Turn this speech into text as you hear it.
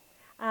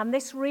And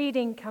this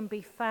reading can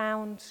be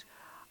found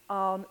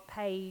on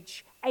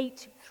page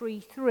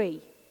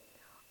 833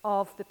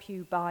 of the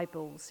Pew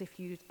Bibles, if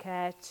you'd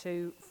care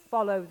to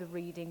follow the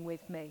reading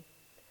with me.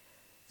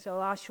 So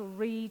I shall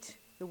read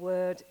the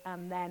word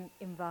and then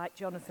invite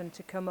Jonathan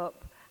to come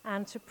up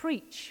and to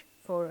preach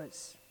for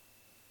us.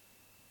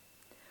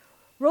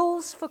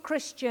 Rules for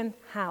Christian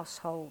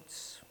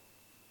households.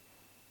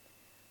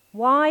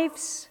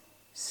 Wives,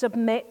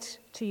 submit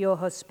to your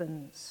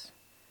husbands,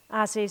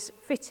 as is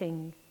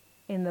fitting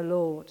in the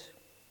Lord.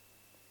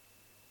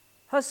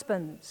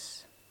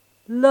 Husbands,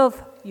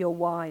 love your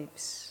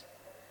wives,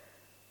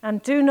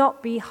 and do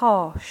not be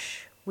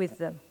harsh with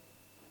them.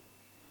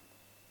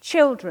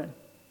 Children,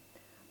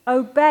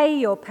 obey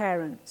your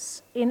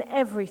parents in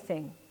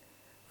everything,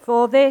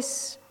 for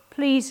this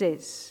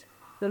pleases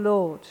the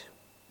Lord.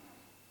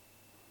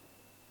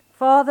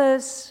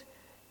 Fathers,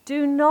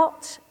 do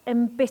not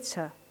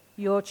embitter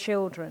your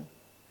children,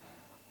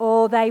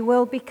 or they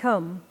will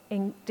become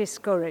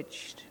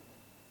discouraged.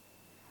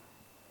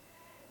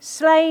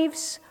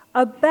 Slaves,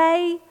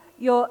 obey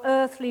your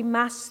earthly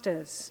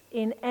masters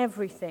in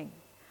everything,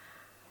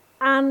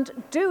 and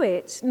do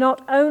it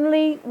not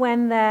only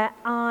when their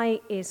eye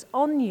is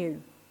on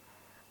you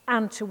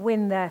and to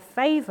win their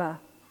favor,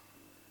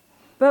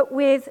 but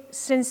with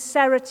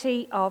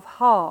sincerity of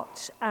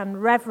heart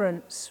and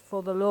reverence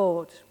for the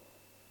Lord.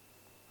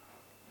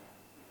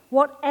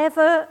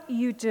 Whatever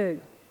you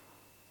do,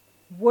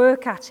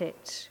 work at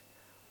it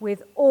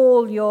with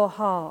all your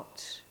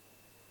heart,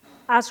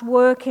 as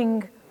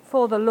working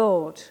for the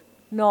Lord,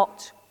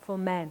 not for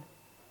men.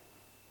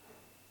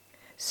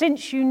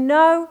 Since you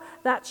know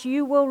that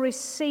you will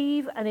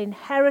receive an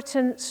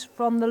inheritance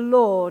from the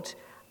Lord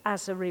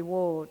as a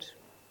reward.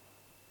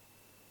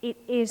 It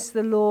is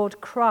the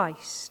Lord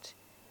Christ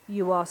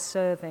you are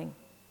serving.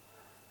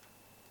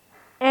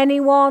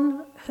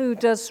 Anyone who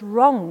does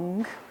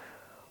wrong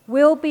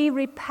will be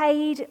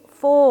repaid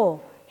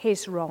for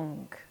his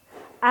wrong,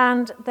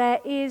 and there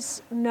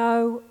is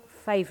no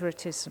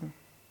favoritism.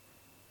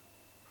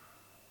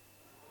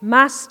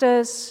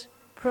 Masters,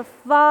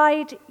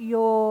 provide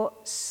your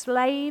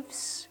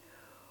slaves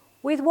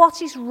with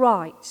what is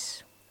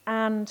right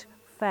and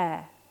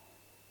fair,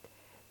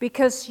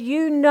 because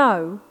you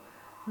know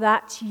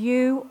that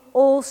you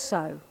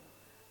also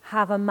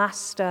have a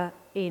master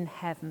in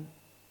heaven.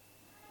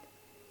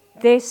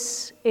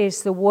 This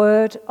is the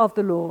word of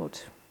the Lord.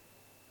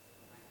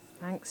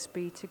 Thanks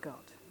be to God.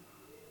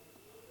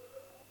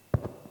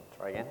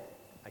 Try again.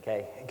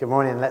 Okay, good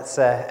morning. Let's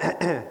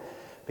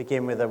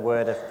begin with a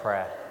word of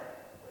prayer.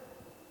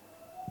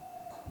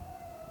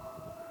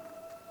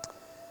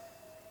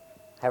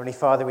 Heavenly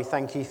Father, we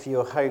thank you for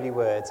your holy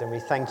words, and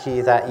we thank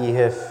you that you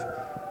have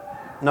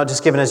not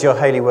just given us your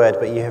holy word,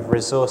 but you have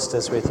resourced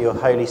us with your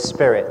Holy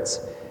Spirit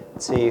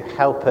to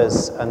help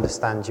us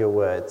understand your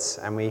words.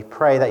 And we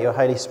pray that your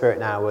Holy Spirit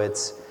now would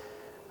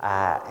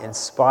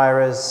inspire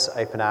us,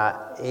 open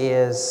our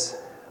ears,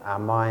 our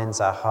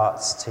minds, our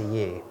hearts to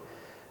you,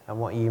 and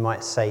what you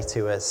might say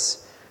to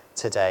us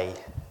today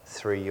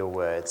through your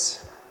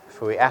words.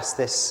 For we ask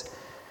this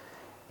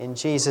in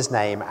Jesus'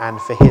 name and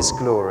for his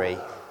glory.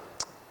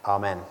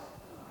 Amen.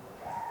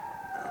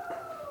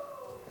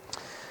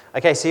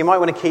 Okay, so you might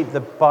want to keep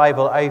the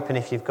Bible open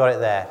if you've got it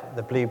there,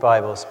 the blue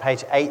Bibles,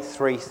 page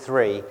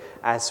 833,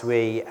 as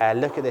we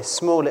look at this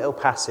small little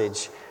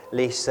passage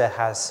Lisa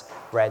has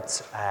read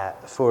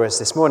for us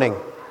this morning.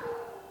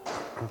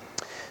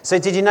 So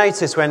did you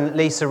notice when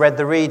Lisa read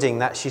the reading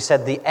that she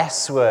said the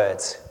S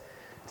word?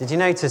 Did you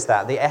notice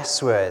that, the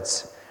S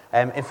words?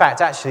 In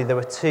fact, actually, there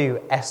were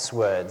two S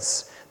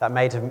words that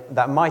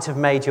might have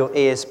made your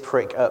ears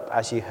prick up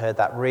as you heard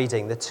that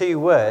reading. The two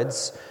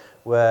words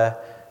were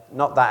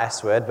not that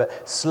S word,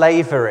 but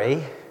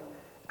slavery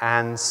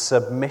and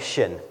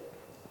submission.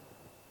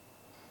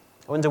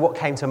 I wonder what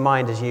came to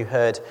mind as you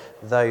heard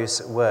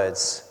those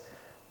words.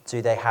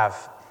 Do they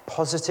have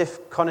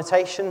positive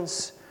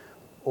connotations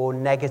or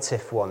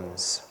negative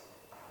ones?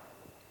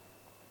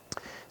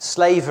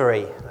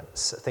 Slavery,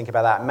 let's think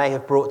about that, may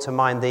have brought to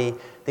mind the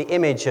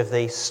image of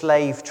the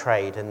slave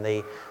trade and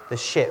the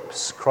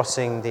ships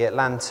crossing the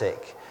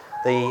Atlantic,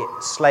 the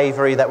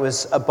slavery that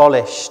was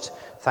abolished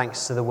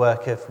thanks to the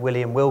work of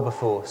William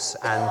Wilberforce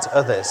and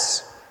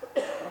others.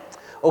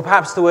 Or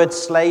perhaps the word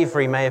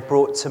slavery may have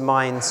brought to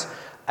mind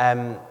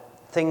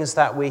things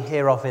that we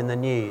hear of in the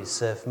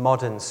news of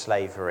modern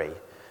slavery,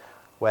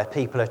 where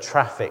people are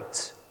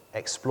trafficked,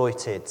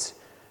 exploited,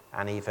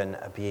 and even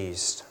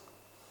abused.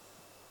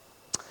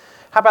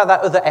 How about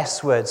that other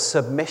S word,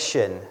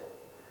 submission?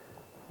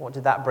 What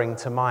did that bring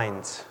to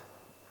mind?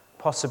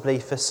 Possibly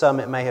for some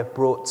it may have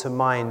brought to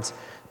mind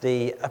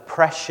the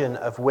oppression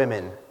of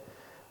women,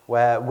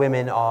 where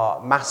women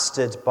are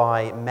mastered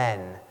by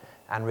men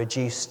and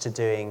reduced to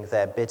doing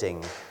their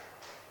bidding.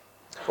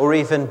 Or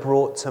even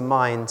brought to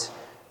mind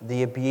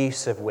the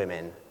abuse of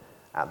women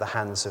at the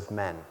hands of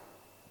men.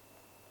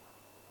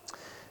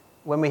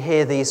 when we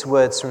hear these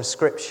words from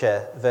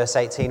Scripture, verse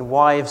 18,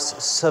 wives,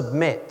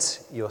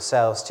 submit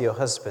yourselves to your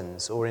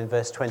husbands, or in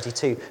verse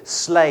 22,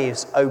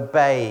 slaves,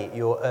 obey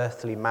your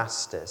earthly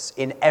masters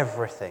in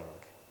everything.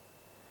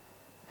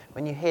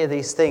 When you hear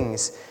these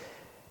things,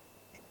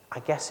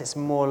 I guess it's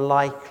more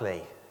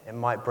likely it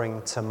might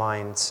bring to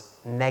mind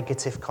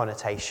negative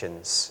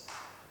connotations,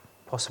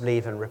 possibly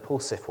even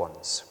repulsive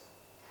ones.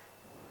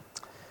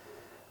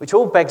 Which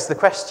all begs the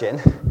question,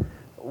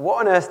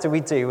 what on earth do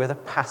we do with a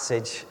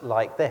passage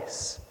like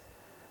this?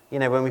 You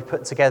know, when we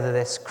put together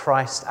this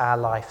Christ Our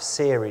Life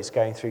series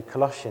going through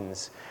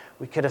Colossians,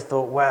 we could have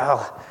thought,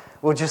 well,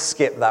 we'll just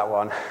skip that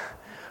one.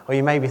 Or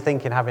you may be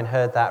thinking, having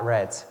heard that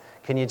read,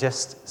 can you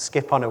just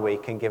skip on a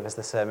week and give us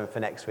the sermon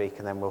for next week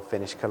and then we'll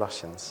finish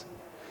Colossians?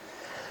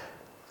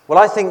 Well,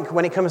 I think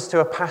when it comes to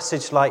a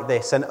passage like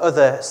this and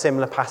other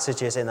similar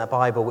passages in the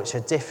Bible which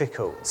are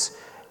difficult,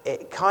 there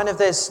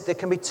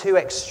can be two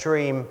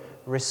extreme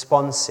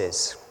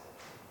responses.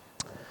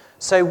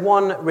 So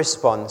one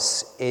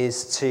response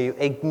is to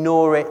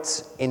ignore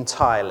it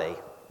entirely.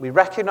 We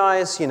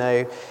recognise,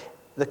 the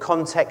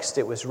context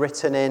it was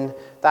written in.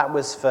 That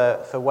was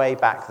for way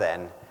back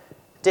then.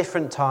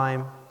 Different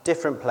time,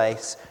 different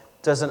place,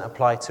 doesn't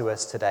apply to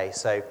us today,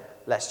 so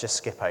let's just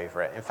skip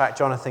over it. In fact,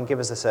 Jonathan,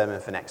 give us a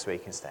sermon for next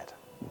week instead.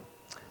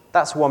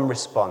 That's one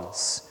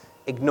response.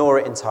 Ignore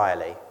it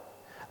entirely.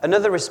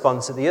 Another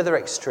response at the other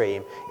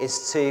extreme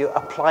is to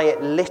apply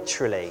it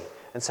literally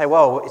and say,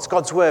 well, it's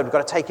God's word, we've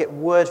got to take it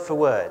word for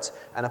word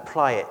and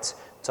apply it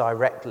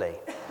directly.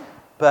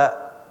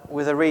 But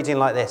with a reading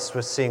like this,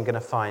 we're soon going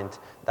to find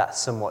that's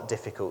somewhat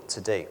difficult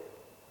to do.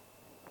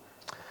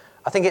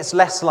 I think it's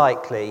less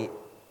likely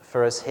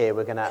for us here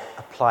we're going to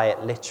apply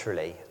it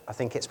literally. I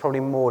think it's probably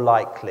more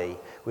likely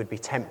we'd be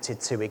tempted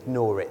to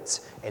ignore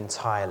it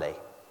entirely.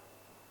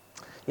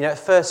 At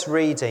first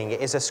reading,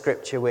 it is a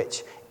scripture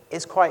which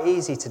is quite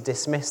easy to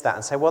dismiss that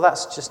and say, well,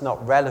 that's just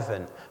not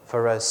relevant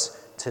for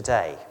us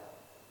today.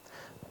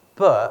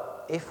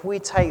 But if we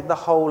take the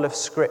whole of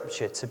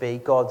Scripture to be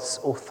God's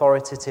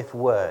authoritative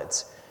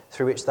words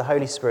through which the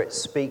Holy Spirit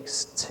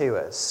speaks to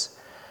us,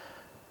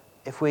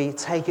 if we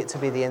take it to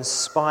be the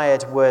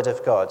inspired word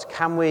of God,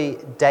 can we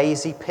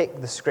daisy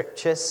pick the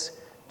Scriptures,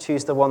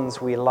 choose the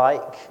ones we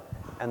like,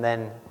 and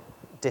then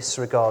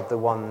disregard the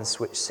ones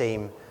which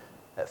seem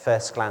at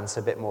first glance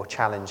a bit more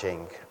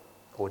challenging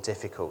or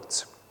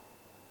difficult?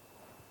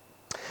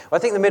 Well,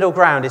 I think the middle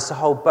ground is to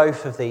hold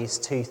both of these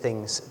two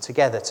things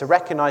together, to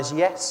recognise,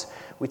 yes,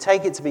 we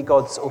take it to be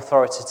God's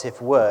authoritative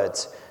word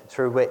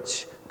through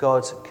which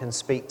God can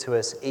speak to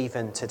us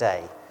even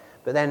today.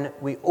 But then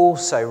we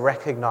also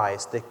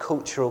recognise the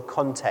cultural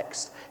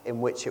context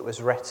in which it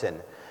was written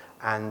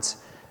and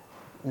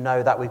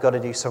know that we've got to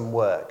do some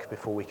work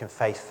before we can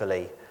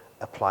faithfully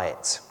apply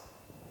it.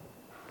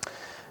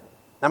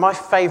 Now, my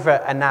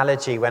favourite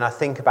analogy when I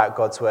think about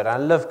God's word, I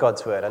love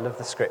God's word, I love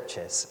the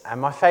Scriptures,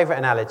 and my favourite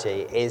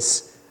analogy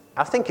is,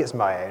 I think it's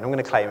my own, I'm going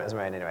to claim it as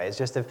my own anyway, it's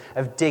just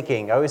of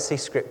digging. I always see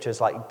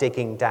Scriptures like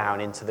digging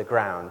down into the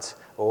ground,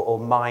 or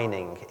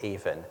mining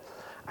even.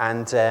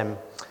 And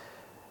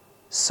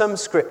some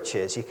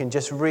Scriptures, you can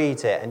just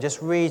read it, and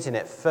just reading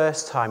it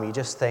first time, you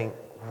just think,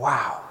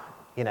 wow.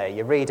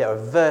 You read it, a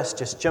verse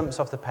just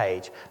jumps off the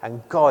page,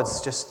 and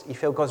you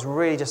feel God's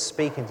really just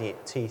speaking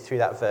to you through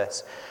that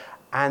verse.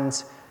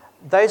 And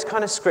those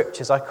kind of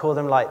scriptures, I call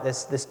them like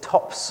this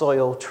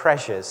topsoil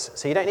treasures.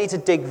 So you don't need to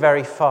dig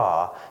very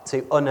far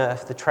to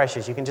unearth the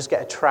treasures. You can just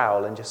get a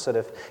trowel and just sort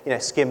of,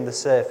 skim the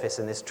surface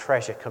and there's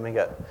treasure coming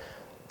up.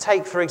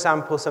 Take, for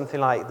example,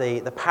 something like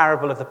the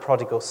parable of the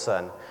prodigal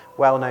son,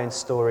 well-known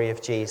story of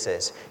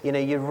Jesus.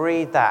 You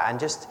read that and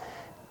just,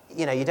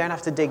 you don't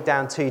have to dig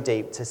down too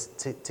deep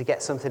to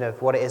get something of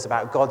what it is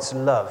about God's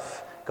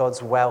love,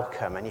 God's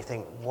welcome. And you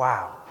think,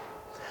 wow.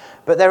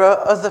 But there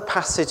are other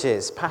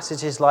passages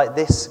like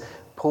this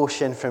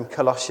portion from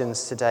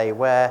Colossians today,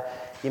 where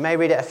you may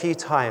read it a few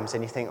times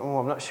and you think,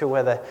 I'm not sure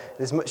whether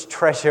there's much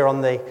treasure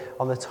on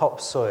the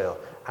topsoil,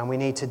 and we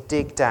need to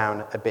dig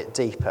down a bit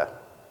deeper.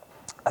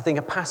 I think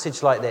a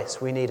passage like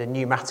this, we need a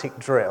pneumatic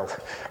drill,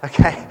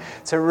 okay,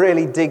 to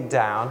really dig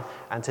down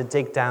and to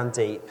dig down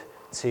deep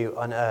to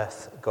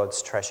unearth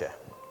God's treasure.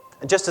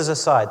 And just as a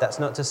side, that's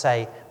not to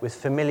say with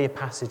familiar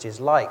passages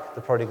like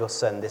the prodigal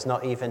son, there's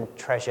not even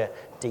treasure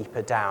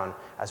deeper down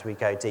as we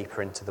go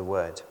deeper into the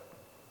word.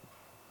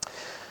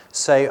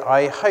 So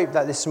I hope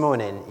that this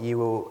morning you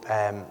will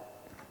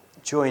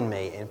join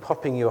me in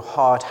popping your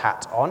hard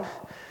hat on,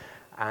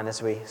 and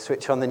as we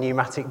switch on the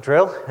pneumatic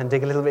drill and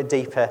dig a little bit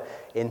deeper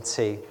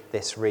into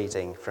this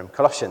reading from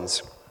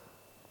Colossians.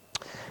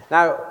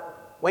 Now,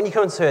 when you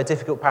come to a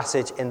difficult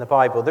passage in the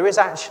Bible, there is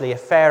actually a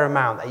fair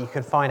amount that you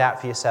can find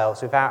out for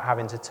yourselves without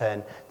having to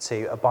turn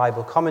to a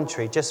Bible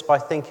commentary, just by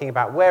thinking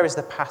about where is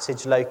the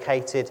passage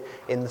located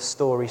in the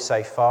story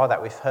so far that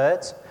we've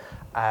heard,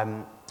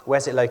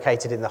 where's it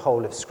located in the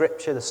whole of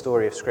Scripture, the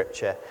story of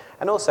Scripture,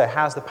 and also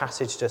how's the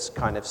passage just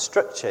kind of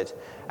structured.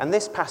 And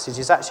this passage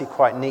is actually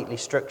quite neatly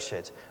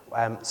structured,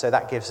 so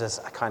that gives us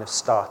a kind of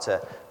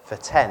starter for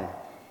 10.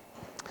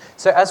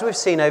 So as we've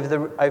seen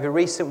over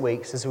recent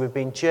weeks, as we've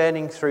been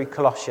journeying through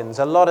Colossians,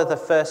 a lot of the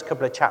first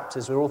couple of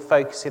chapters we're all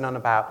focusing on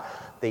about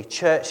the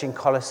church in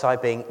Colossae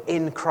being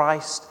in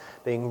Christ,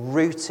 being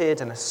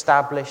rooted and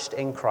established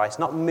in Christ,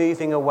 not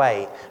moving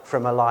away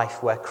from a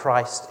life where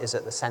Christ is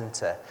at the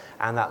centre,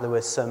 and that there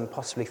was some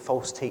possibly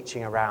false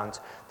teaching around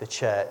the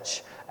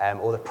church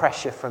or the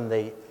pressure from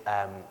the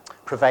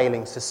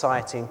prevailing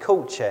society and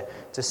culture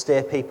to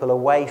steer people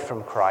away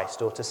from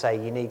Christ or to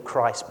say you need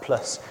Christ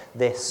plus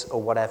this or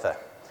whatever.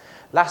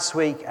 Last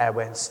week,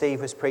 when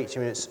Steve was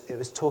preaching, it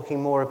was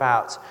talking more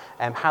about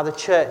how the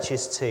church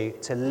is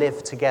to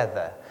live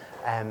together,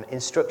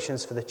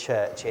 instructions for the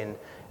church in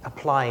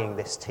applying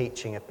this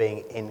teaching of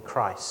being in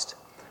Christ.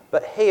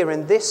 But here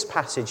in this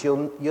passage,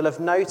 you'll have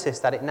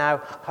noticed that it now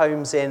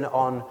homes in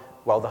on,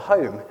 well, the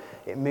home.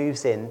 It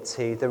moves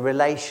into the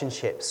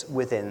relationships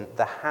within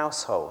the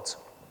household.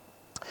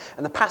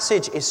 And the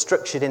passage is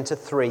structured into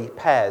three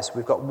pairs.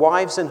 We've got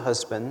wives and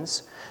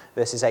husbands,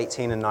 verses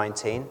 18 and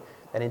 19.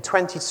 Then in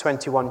 20 to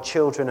 21,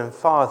 children and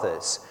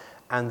fathers.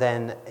 And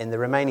then in the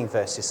remaining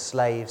verses,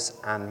 slaves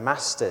and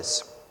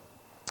masters.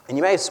 And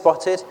you may have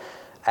spotted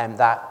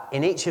that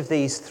in each of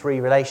these three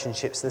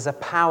relationships, there's a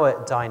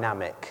power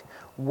dynamic.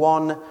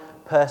 One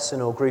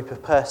person or group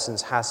of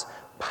persons has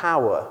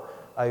power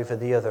over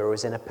the other or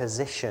is in a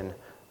position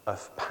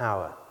of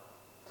power.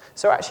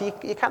 So actually,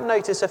 you can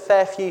notice a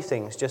fair few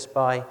things just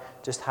by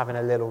just having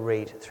a little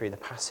read through the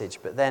passage.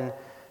 But then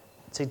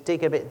to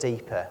dig a bit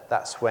deeper,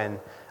 that's when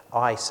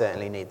I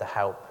certainly need the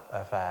help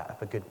of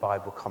a good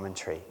Bible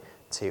commentary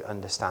to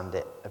understand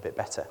it a bit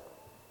better.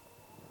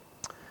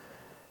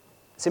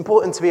 It's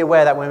important to be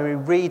aware that when we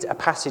read a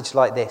passage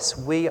like this,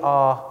 we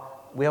are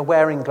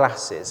wearing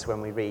glasses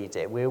when we read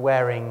it. We're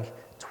wearing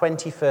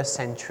 21st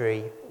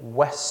century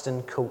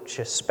Western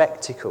culture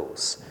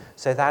spectacles.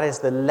 So that is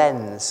the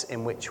lens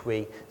in which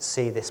we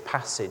see this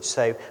passage.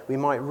 So we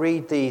might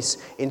read these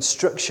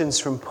instructions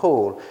from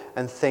Paul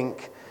and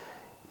think,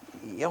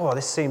 oh,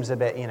 this seems a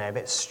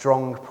bit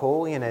strong,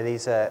 Paul.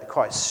 These are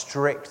quite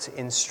strict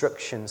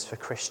instructions for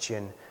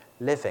Christian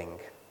living.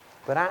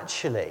 But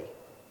actually,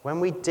 when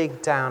we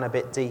dig down a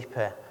bit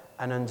deeper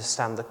and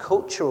understand the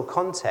cultural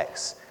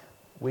context,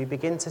 we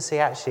begin to see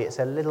actually it's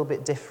a little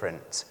bit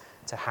different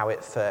to how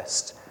it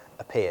first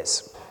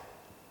appears.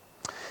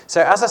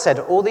 So as I said,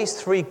 all these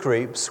three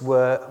groups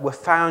were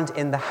found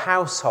in the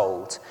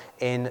household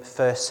in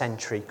first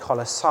century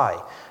Colossae.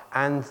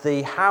 And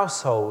the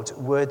household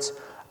would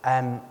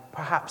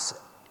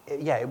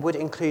it would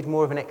include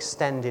more of an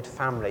extended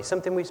family,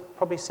 something we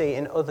probably see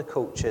in other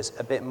cultures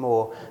a bit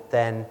more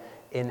than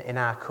in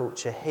our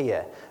culture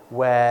here,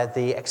 where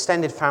the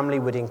extended family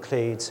would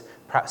include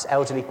perhaps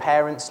elderly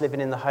parents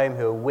living in the home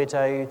who are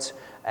widowed.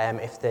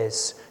 If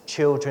there's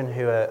children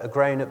who are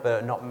grown up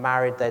but not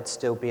married, they'd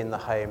still be in the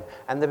home.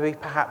 And there'd be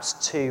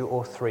perhaps 2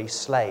 or 3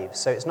 slaves.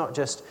 So it's not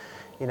just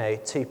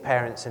 2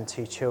 parents and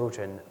 2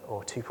 children,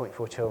 or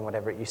 2.4 children,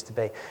 whatever it used to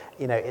be.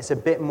 It's a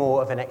bit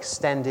more of an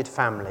extended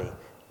family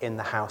in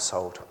the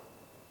household.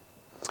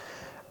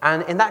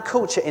 And in that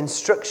culture,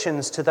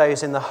 instructions to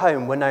those in the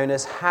home were known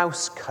as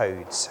house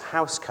codes.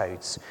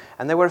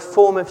 And they were a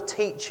form of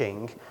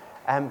teaching,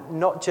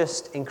 not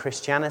just in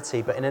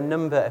Christianity, but in a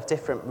number of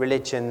different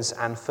religions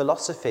and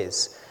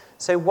philosophies.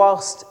 So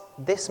whilst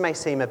this may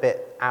seem a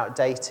bit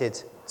outdated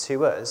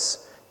to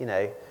us,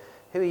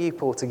 who are you,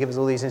 Paul, to give us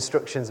all these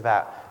instructions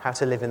about how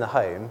to live in the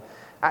home?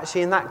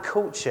 Actually, in that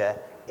culture,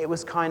 it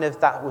was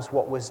that was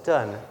what was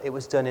done. It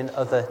was done in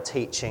other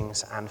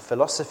teachings and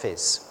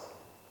philosophies.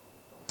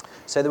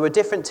 So there were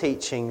different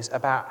teachings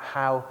about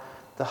how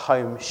the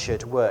home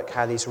should work,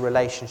 how these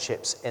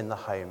relationships in the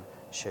home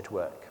should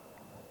work.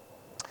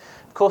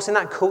 Of course, in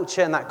that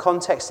culture, in that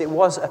context, it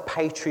was a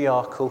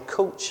patriarchal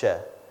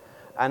culture.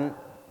 And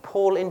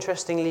Paul,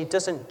 interestingly,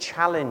 doesn't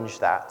challenge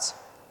that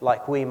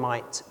like we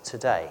might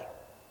today.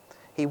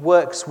 He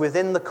works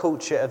within the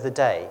culture of the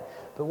day,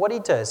 but what he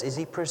does is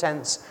he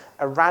presents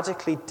a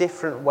radically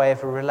different way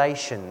of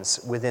relations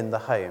within the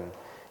home.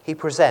 He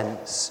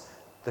presents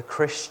the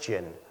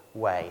Christian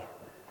way,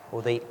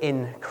 or the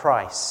in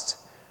Christ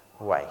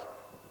way.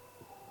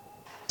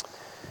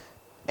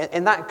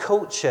 In that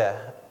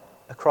culture,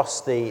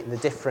 across the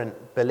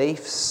different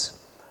beliefs,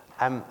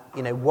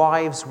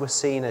 wives were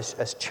seen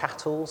as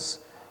chattels.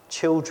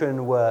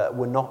 Children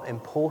were not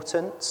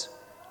important.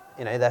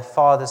 Their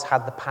fathers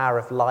had the power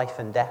of life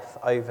and death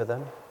over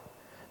them.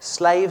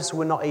 Slaves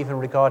were not even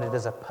regarded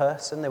as a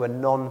person. They were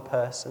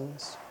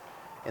non-persons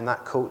in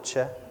that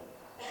culture.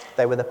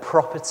 They were the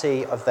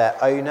property of their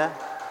owner.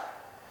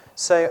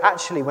 So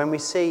actually, when we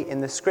see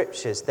in the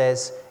scriptures,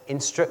 there's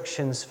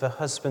instructions for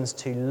husbands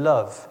to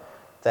love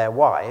their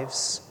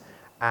wives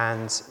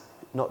and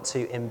not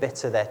to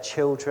embitter their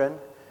children.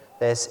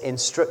 There's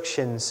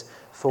instructions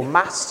for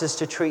masters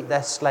to treat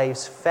their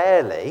slaves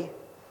fairly,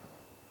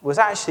 was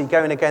actually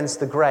going against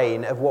the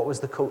grain of what was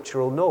the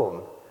cultural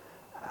norm.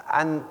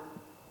 And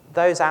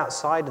those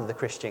outside of the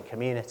Christian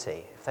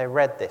community, if they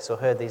read this or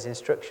heard these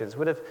instructions,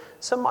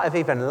 some might have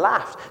even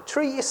laughed.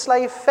 Treat your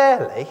slave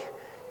fairly?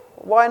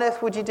 Why on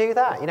earth would you do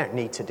that? You don't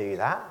need to do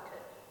that.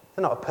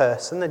 They're not a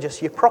person, they're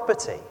just your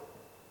property.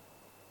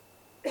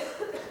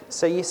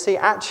 So you see,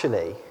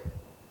 actually,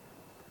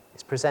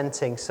 it's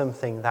presenting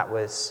something that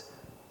was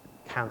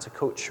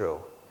countercultural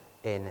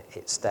in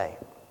its day.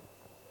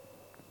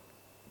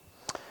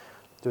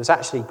 There was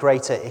actually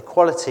greater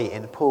equality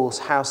in Paul's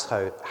house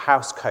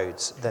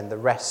codes than the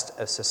rest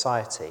of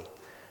society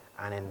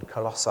and in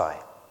Colossae.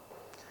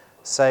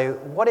 So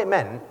what it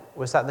meant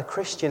was that the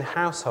Christian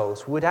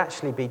households would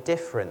actually be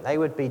different. They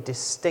would be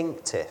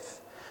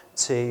distinctive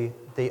to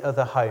the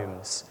other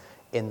homes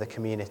in the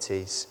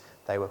communities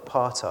they were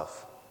part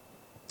of.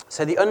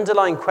 So the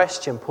underlying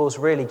question Paul's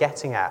really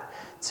getting at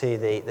to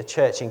the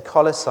church in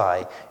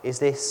Colossae is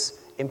this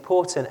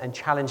important and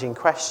challenging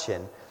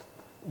question: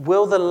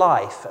 will the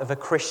life of a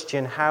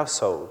Christian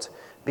household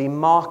be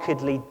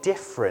markedly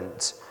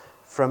different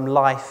from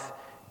life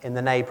in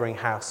the neighbouring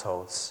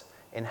households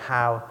in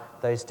how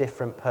those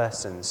different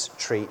persons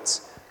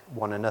treat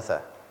one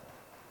another?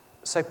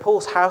 So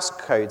Paul's house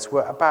codes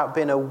were about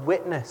being a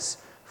witness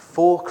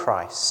for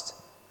Christ.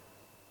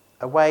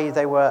 A way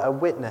they were a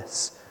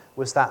witness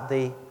was that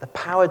the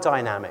power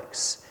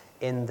dynamics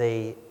in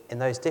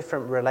those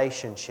different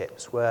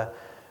relationships were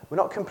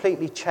not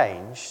completely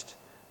changed,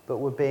 but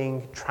were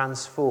being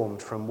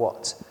transformed from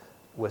what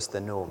was the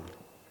norm.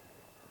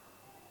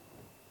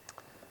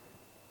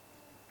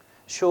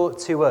 Sure,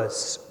 to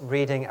us,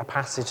 reading a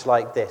passage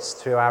like this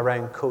through our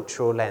own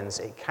cultural lens,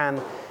 it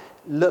can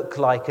look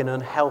like an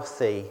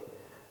unhealthy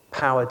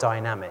power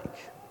dynamic.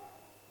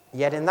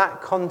 Yet in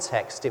that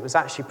context, it was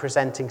actually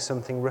presenting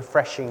something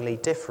refreshingly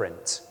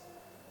different.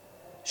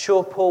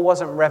 Sure, Paul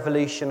wasn't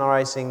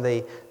revolutionizing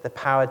the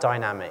power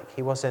dynamic.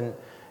 He wasn't,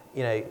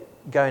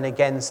 going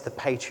against the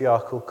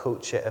patriarchal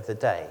culture of the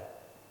day.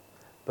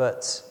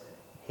 But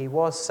he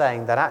was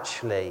saying that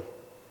actually,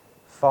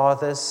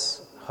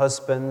 fathers,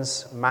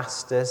 husbands,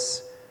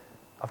 masters,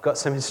 I've got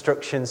some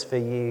instructions for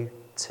you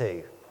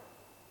too.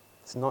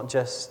 It's not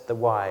just the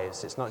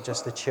wives, it's not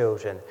just the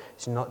children,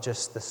 it's not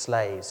just the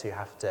slaves who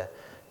have to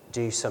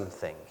do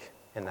something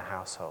in the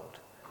household,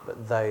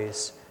 but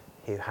those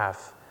who have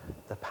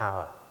the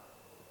power.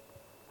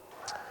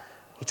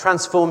 He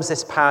transforms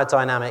this power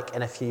dynamic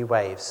in a few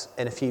ways.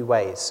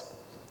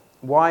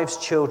 Wives,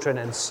 children,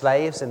 and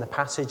slaves in the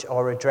passage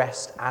are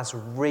addressed as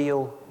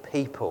real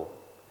people,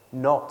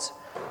 not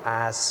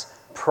as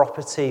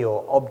property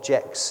or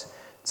objects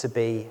to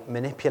be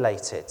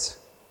manipulated.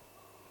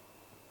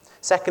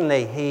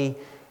 Secondly,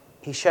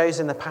 he shows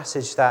in the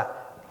passage that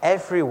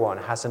everyone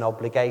has an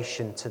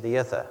obligation to the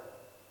other.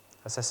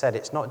 As I said,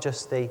 it's not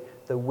just the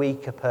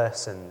weaker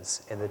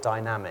persons in the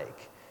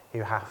dynamic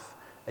who have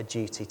a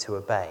duty to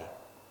obey.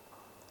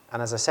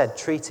 And as I said,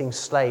 treating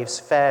slaves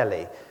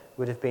fairly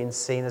would have been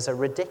seen as a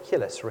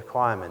ridiculous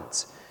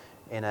requirement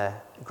in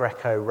a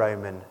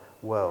Greco-Roman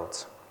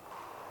world.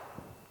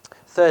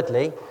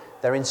 Thirdly,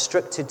 they're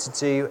instructed to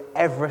do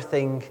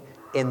everything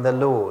in the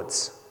Lord.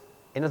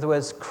 In other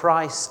words,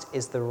 Christ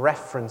is the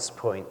reference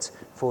point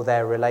for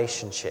their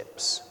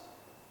relationships.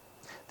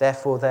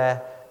 Therefore,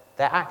 their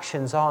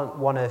actions aren't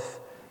one of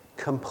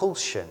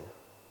compulsion,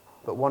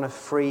 but one of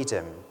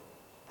freedom.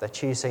 They're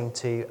choosing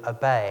to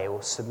obey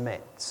or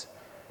submit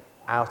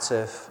out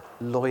of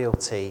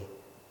loyalty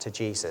to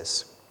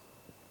Jesus.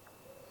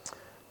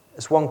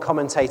 As one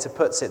commentator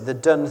puts it, the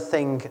done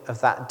thing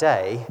of that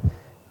day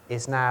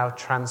is now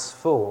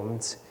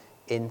transformed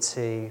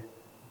into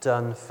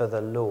done for the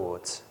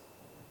Lord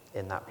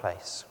in that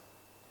place.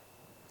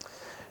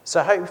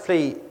 So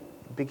hopefully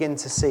begin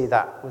to see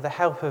that with the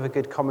help of a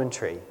good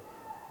commentary,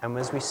 and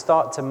as we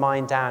start to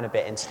mine down a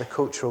bit into the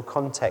cultural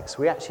context,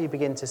 we actually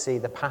begin to see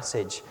the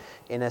passage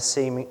in a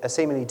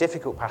seemingly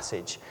difficult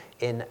passage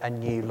in a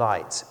new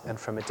light and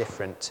from a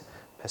different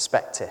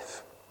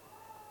perspective.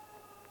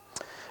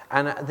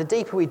 And the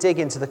deeper we dig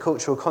into the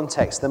cultural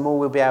context, the more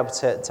we'll be able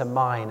to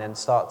mine and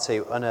start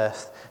to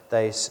unearth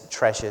those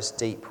treasures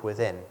deep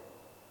within.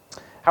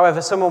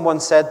 However, someone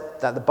once said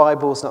that the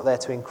Bible's not there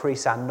to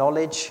increase our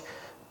knowledge,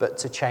 but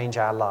to change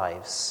our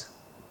lives.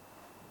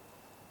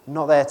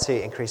 Not there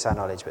to increase our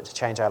knowledge, but to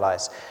change our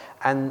lives.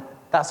 And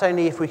that's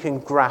only if we can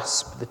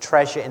grasp the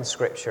treasure in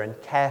Scripture and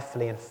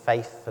carefully and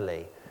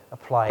faithfully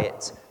apply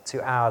it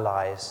to our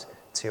lives,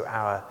 to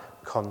our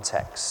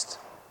context.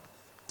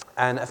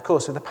 And of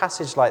course, with a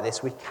passage like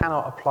this, we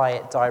cannot apply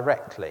it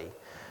directly.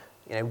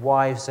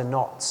 Wives are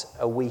not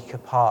a weaker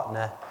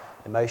partner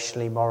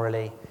emotionally,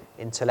 morally,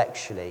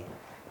 intellectually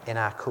in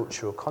our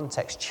cultural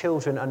context.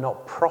 Children are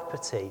not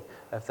property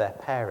of their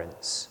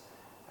parents.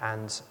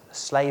 And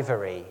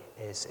slavery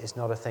is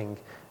not a thing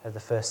of the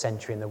first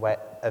century in the way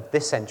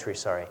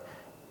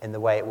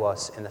it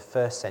was in the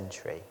first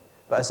century.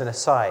 But as an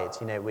aside,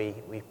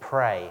 we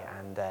pray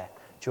and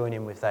join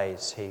in with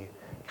those who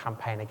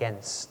campaign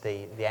against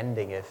the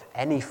ending of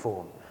any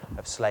form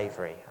of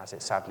slavery, as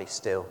it sadly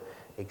still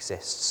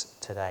exists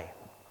today.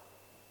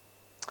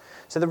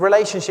 So the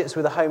relationships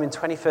with the home in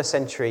 21st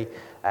century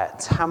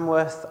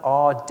Tamworth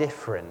are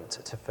different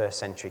to first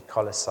century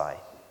Colossae.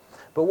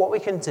 But what we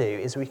can do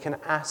is we can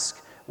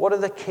ask, what are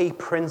the key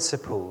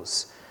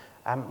principles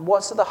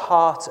What's at the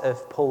heart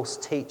of Paul's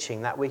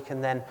teaching that we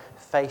can then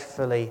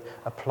faithfully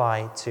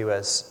apply to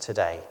us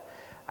today?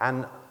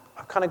 And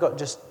I've kind of got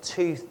just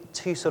two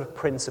sort of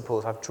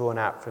principles I've drawn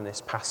out from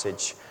this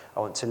passage I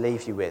want to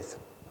leave you with.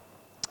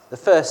 The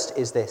first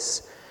is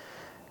this.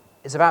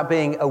 It's about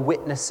being a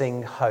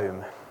witnessing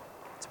home.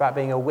 It's about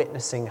being a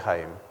witnessing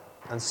home.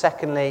 And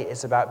secondly,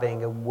 it's about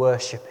being a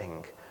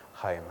worshipping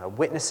home. A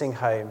witnessing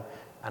home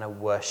and a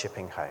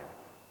worshipping home.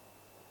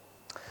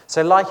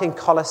 So like in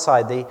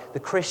Colossae, the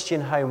Christian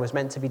home was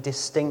meant to be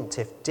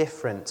distinctive,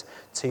 different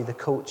to the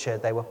culture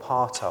they were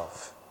part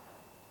of.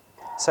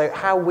 So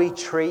how we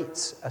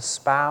treat a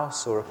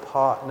spouse or a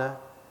partner,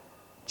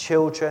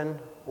 children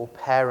or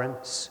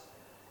parents,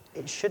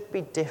 it should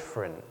be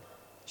different.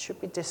 It should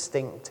be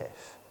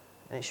distinctive.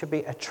 And it should be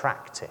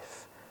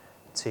attractive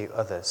to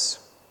others.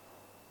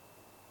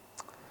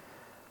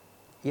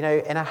 You know,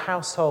 in a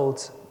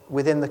household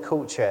within the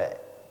culture,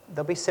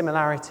 there'll be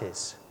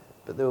similarities,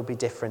 but there will be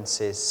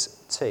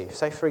differences too.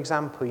 So, for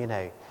example, you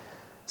know,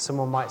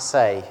 someone might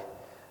say,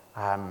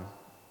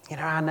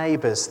 our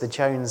neighbours, the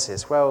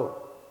Joneses, well,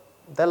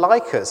 they're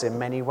like us in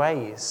many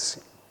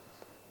ways.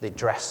 They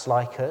dress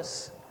like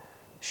us,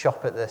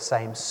 shop at the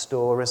same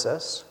store as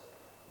us.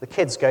 The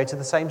kids go to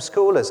the same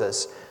school as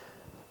us.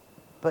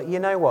 But you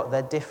know what?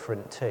 They're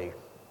different too.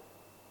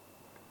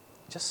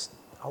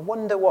 I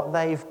wonder what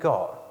they've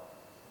got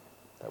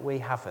that we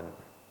haven't.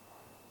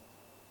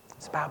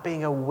 It's about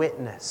being a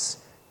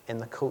witness in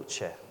the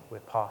culture we're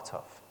part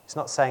of. It's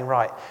not saying,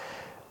 right,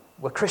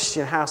 we're a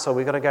Christian household,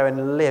 we've got to go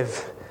and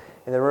live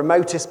in the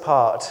remotest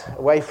part,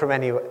 away from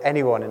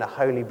anyone in a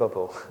holy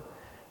bubble.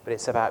 But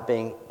it's about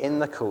being in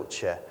the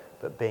culture,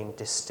 but being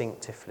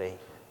distinctively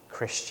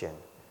Christian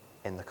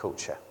in the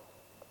culture.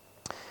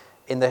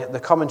 In the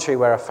commentary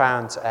where I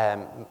found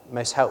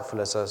most helpful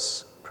as I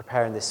was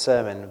preparing this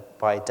sermon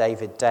by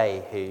David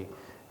Day, who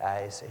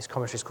his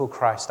commentary is called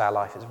Christ Our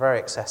Life. It's very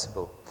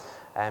accessible.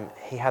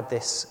 He had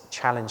this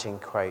challenging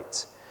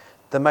quote: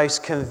 "The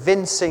most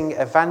convincing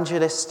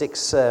evangelistic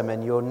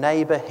sermon your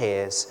neighbour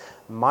hears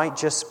might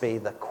just be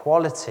the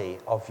quality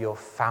of your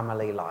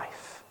family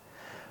life."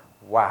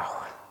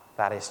 Wow,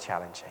 that is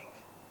challenging.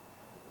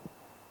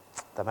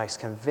 The most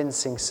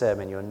convincing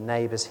sermon your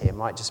neighbours hear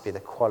might just be the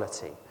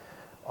quality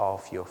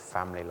of your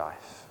family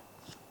life.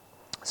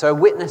 So a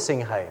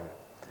witnessing home,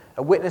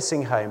 but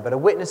a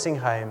witnessing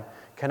home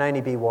can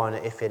only be one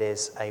if it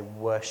is a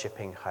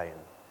worshipping home.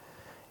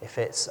 If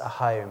it's a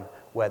home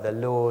where the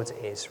Lord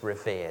is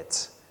revered,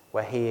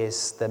 where he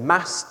is the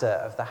master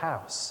of the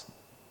house,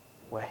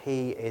 where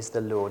he is the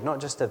Lord, not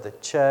just of the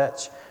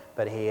church,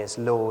 but he is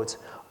Lord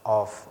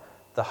of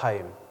the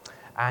home.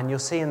 And you'll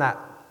see in that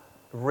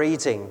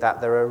reading that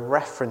there are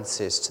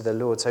references to the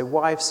Lord. So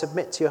wives,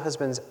 submit to your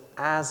husbands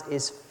as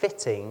is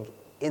fitting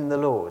in the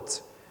Lord.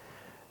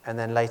 And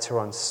then later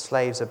on,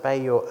 slaves,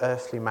 obey your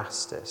earthly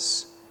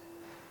masters.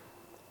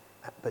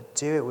 But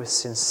do it with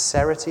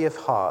sincerity of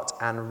heart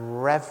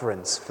and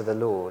reverence for the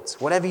Lord.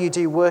 Whatever you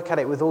do, work at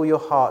it with all your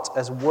heart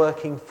as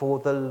working for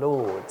the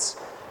Lord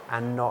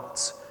and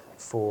not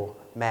for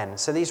men.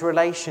 So these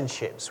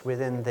relationships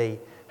within the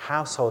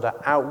household are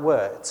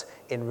outworked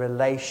in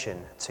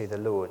relation to the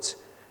Lord.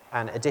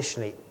 And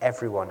additionally,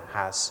 everyone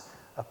has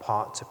a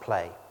part to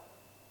play.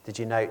 Did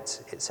you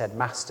note it said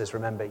masters?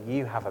 Remember,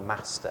 you have a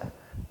master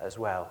as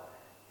well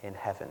in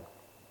heaven.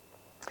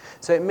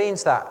 So it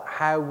means that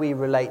how we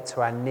relate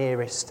to our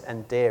nearest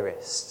and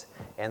dearest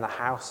in the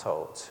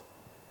household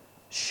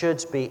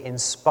should be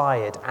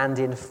inspired and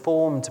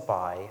informed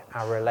by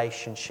our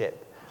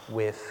relationship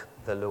with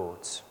the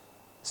Lord.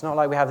 It's not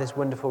like we have this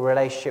wonderful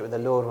relationship with the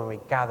Lord when we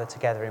gather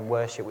together in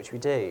worship, which we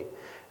do,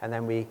 and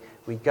then we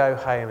go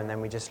home and then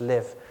we just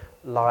live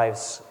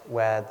lives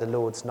where the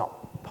Lord's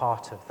not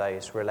part of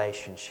those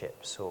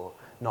relationships or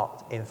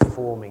not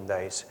informing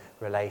those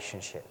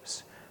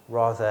relationships.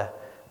 Rather,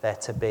 they're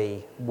to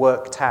be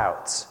worked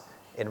out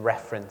in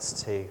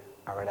reference to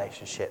our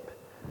relationship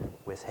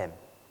with him.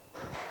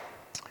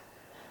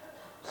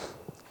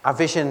 Our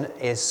vision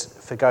is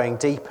for going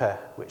deeper,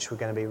 which we're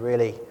going to be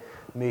really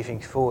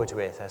moving forward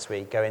with as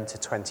we go into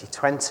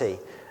 2020.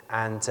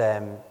 And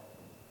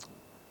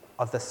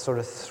of the sort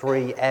of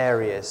three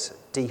areas,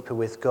 deeper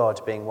with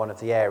God being one of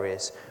the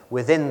areas.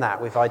 Within that,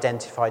 we've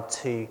identified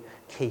two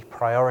key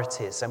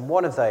priorities. And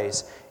one of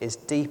those is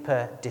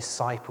deeper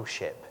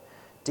discipleship.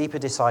 Deeper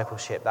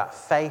discipleship, that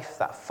faith,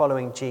 that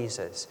following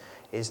Jesus,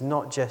 is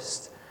not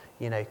just,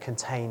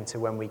 contained to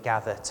when we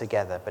gather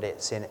together, but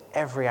it's in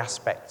every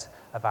aspect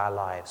of our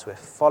lives. We're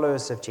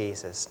followers of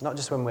Jesus, not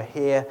just when we're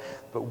here,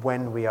 but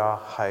when we are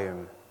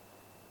home.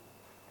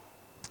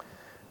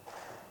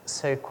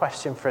 So,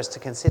 question for us to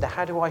consider: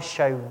 how do I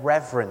show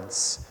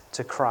reverence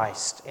to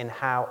Christ in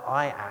how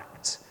I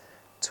act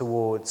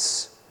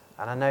towards,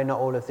 and I know not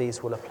all of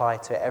these will apply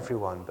to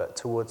everyone, but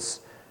towards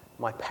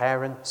my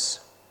parents,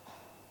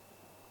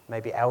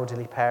 maybe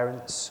elderly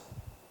parents,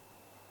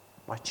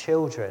 my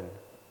children,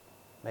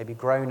 maybe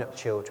grown-up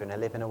children are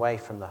living away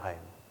from the home,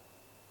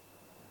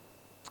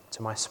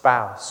 to my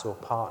spouse or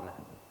partner.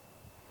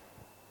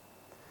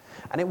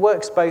 And it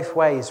works both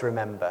ways,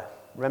 remember.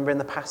 Remember in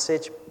the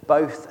passage,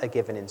 both are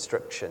given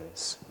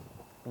instructions.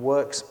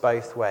 Works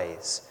both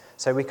ways.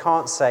 So we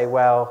can't say,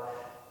 well,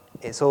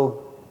 it's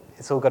all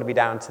got to be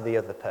down to the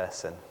other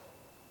person.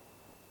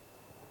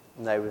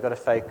 No, we've got to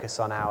focus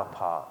on our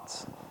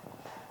part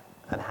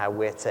and how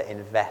we're to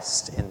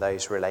invest in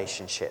those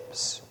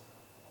relationships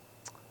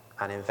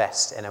and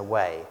invest in a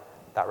way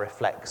that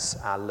reflects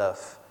our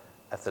love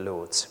of the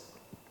Lord.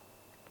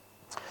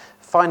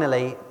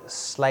 Finally,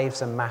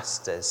 slaves and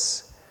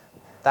masters.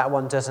 That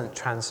one doesn't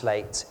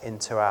translate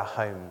into our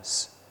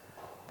homes,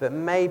 but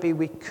maybe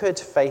we could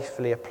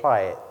faithfully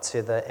apply it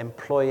to the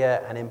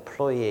employer and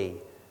employee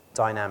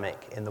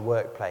dynamic in the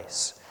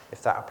workplace,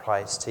 if that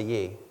applies to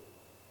you.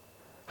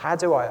 How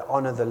do I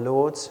honour the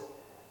Lord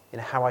in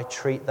how I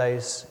treat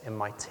those in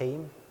my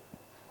team,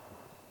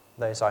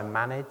 those I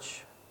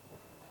manage?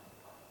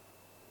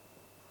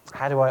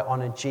 How do I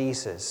honour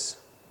Jesus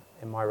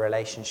in my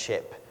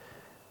relationship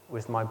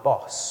with my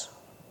boss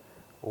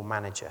or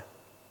manager?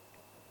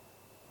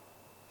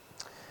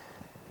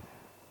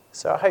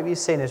 So I hope you've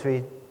seen as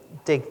we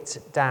dig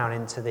down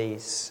into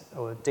these,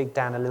 or dig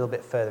down a little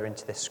bit further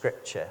into this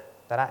scripture,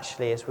 that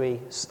actually as we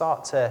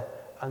start to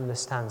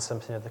understand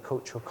something of the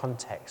cultural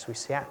context, we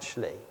see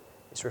actually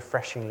it's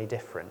refreshingly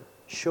different.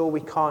 Sure,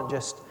 we can't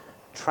just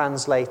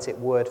translate it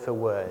word for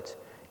word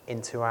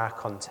into our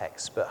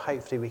context, but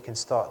hopefully we can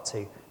start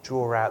to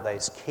draw out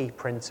those key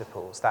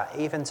principles that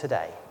even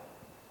today,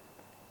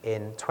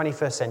 in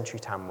 21st century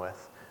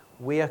Tamworth,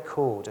 we are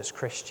called as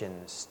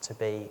Christians to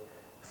be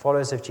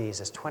followers of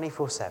Jesus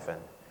 24/7,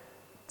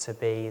 to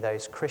be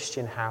those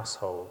Christian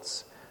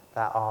households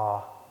that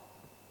are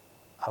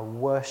a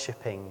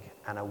worshipping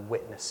and a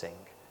witnessing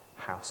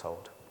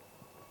household.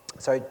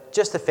 So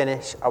just to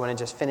finish, I want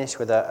to just finish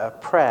with a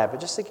prayer, but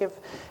just to give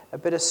a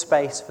bit of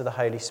space for the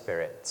Holy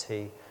Spirit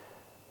to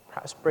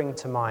perhaps bring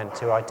to mind,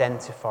 to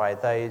identify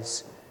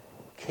those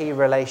key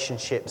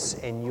relationships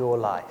in your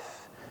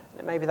life.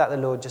 And maybe that the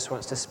Lord just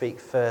wants to speak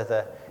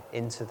further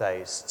into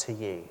those to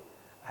you,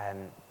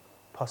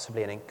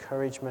 possibly an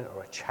encouragement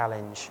or a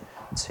challenge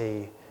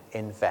to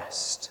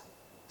invest.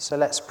 So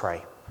let's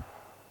pray.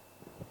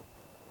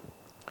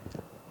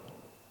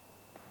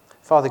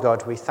 Father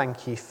God, we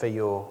thank you for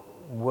your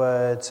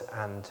word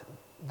and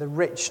the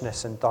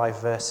richness and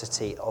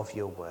diversity of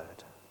your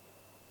word.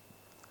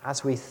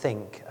 As we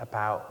think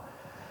about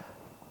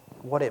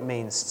what it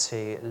means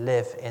to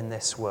live in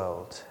this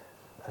world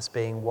as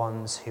being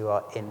ones who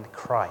are in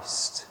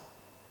Christ,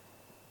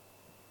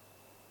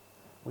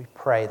 we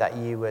pray that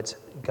you would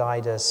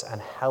guide us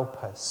and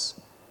help us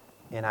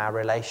in our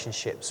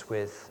relationships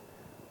with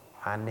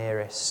our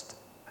nearest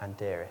and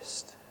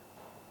dearest.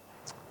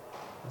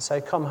 And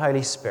so come,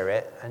 Holy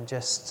Spirit, and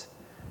just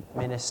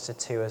minister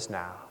to us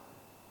now.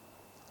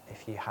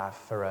 If you have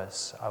for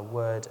us a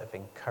word of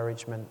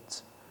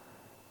encouragement,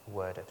 a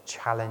word of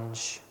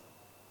challenge,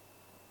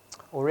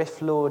 or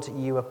if, Lord,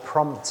 you are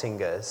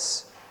prompting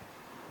us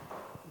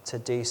to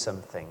do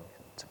something,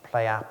 to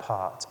play our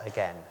part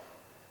again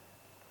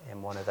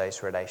in one of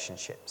those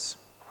relationships.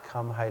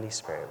 Come, Holy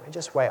Spirit. We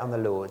just wait on the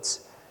Lord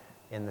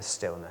in the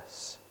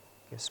stillness.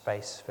 Give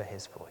space for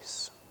his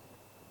voice.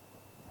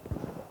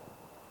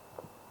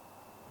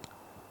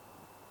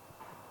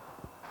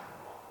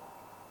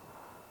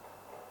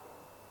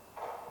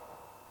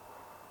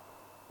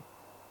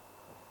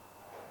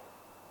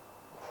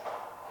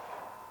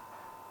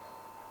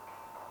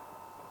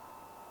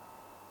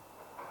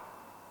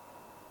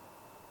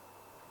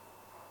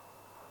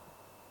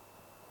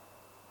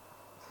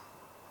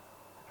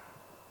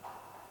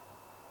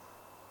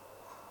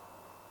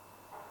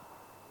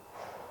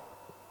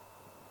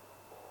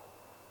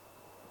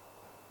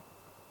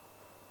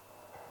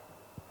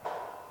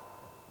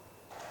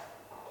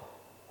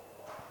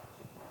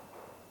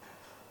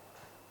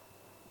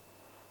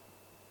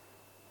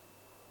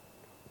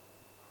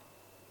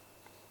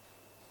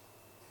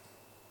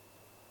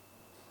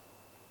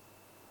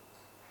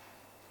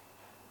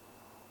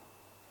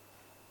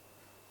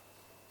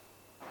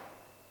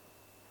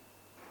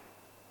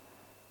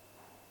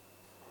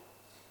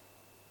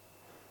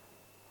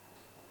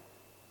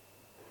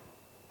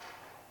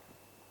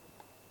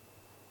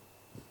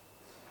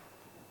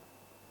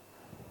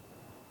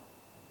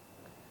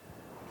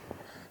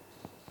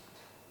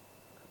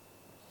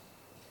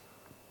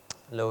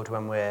 Lord,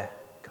 when we're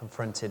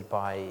confronted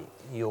by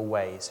your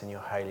ways and your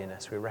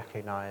holiness, we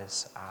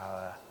recognize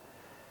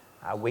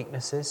our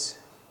weaknesses,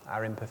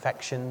 our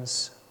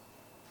imperfections.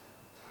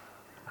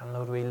 And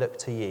Lord, we look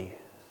to you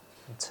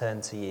and turn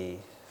to you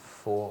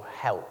for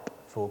help,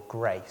 for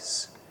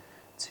grace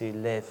to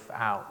live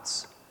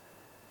out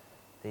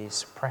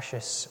these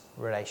precious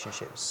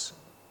relationships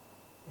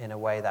in a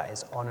way that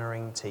is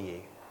honoring to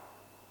you,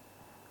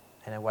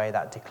 in a way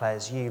that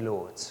declares you,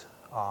 Lord,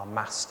 our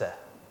master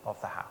of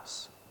the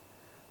house.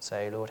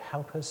 So, Lord,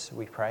 help us,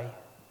 we pray,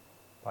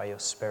 by your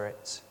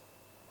Spirit,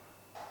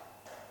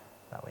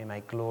 that we may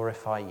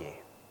glorify you.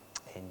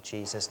 In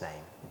Jesus'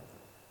 name,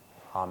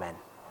 amen.